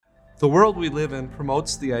The world we live in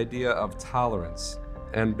promotes the idea of tolerance,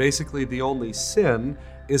 and basically the only sin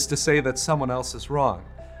is to say that someone else is wrong.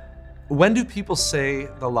 When do people say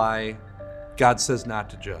the lie, God says not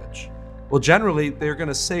to judge? Well, generally, they're going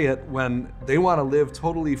to say it when they want to live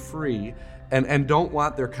totally free and don't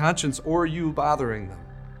want their conscience or you bothering them.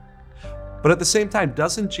 But at the same time,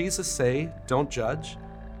 doesn't Jesus say, don't judge?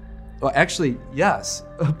 Well, actually, yes,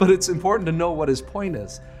 but it's important to know what his point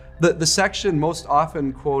is. The section most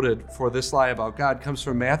often quoted for this lie about God comes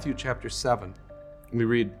from Matthew chapter 7. We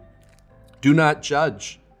read, "Do not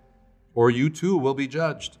judge, or you too will be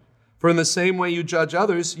judged. For in the same way you judge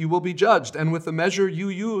others, you will be judged, and with the measure you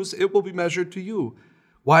use, it will be measured to you.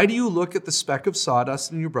 Why do you look at the speck of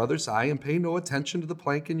sawdust in your brother's eye and pay no attention to the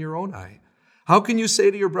plank in your own eye? How can you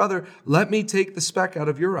say to your brother, 'Let me take the speck out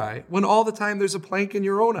of your eye,' when all the time there's a plank in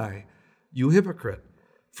your own eye? You hypocrite.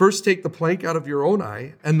 First take the plank out of your own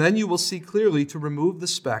eye, and then you will see clearly to remove the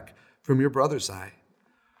speck from your brother's eye."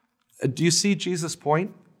 Do you see Jesus'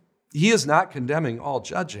 point? He is not condemning all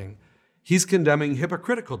judging. He's condemning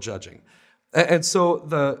hypocritical judging. And so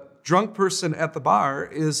the drunk person at the bar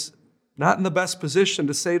is not in the best position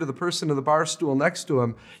to say to the person in the bar stool next to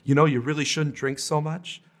him, you really shouldn't drink so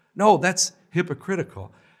much. No, that's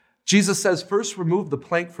hypocritical. Jesus says, first remove the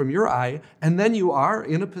plank from your eye, and then you are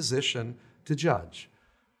in a position to judge.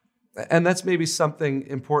 And that's maybe something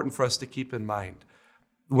important for us to keep in mind.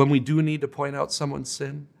 When we do need to point out someone's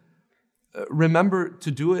sin, remember to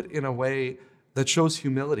do it in a way that shows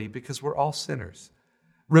humility, because we're all sinners.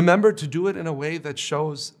 Remember to do it in a way that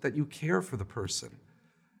shows that you care for the person.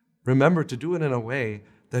 Remember to do it in a way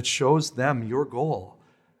that shows them your goal,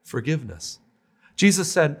 forgiveness. Jesus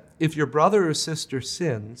said, if your brother or sister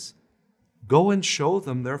sins, go and show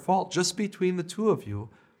them their fault, just between the two of you.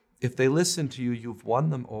 If they listen to you, you've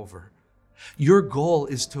won them over. Your goal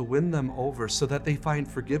is to win them over so that they find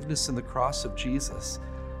forgiveness in the cross of Jesus.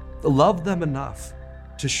 Love them enough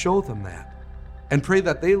to show them that, and pray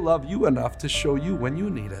that they love you enough to show you when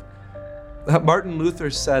you need it. Martin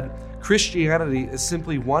Luther said, Christianity is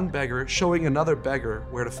simply one beggar showing another beggar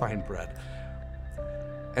where to find bread.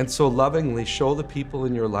 And so lovingly show the people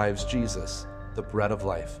in your lives Jesus, the bread of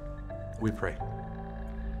life. We pray.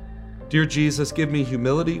 Dear Jesus, give me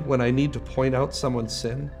humility when I need to point out someone's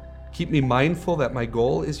sin. Keep me mindful that my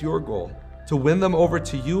goal is your goal, to win them over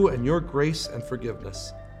to you and your grace and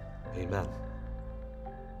forgiveness. Amen.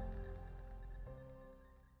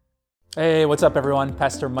 Hey, what's up, everyone?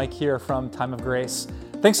 Pastor Mike here from Time of Grace.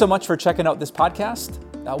 Thanks so much for checking out this podcast.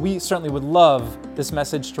 We certainly would love this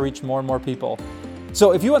message to reach more and more people.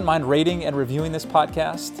 So if you wouldn't mind rating and reviewing this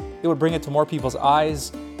podcast, it would bring it to more people's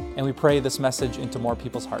eyes, and we pray this message into more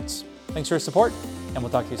people's hearts. Thanks for your support, and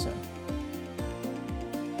we'll talk to you soon.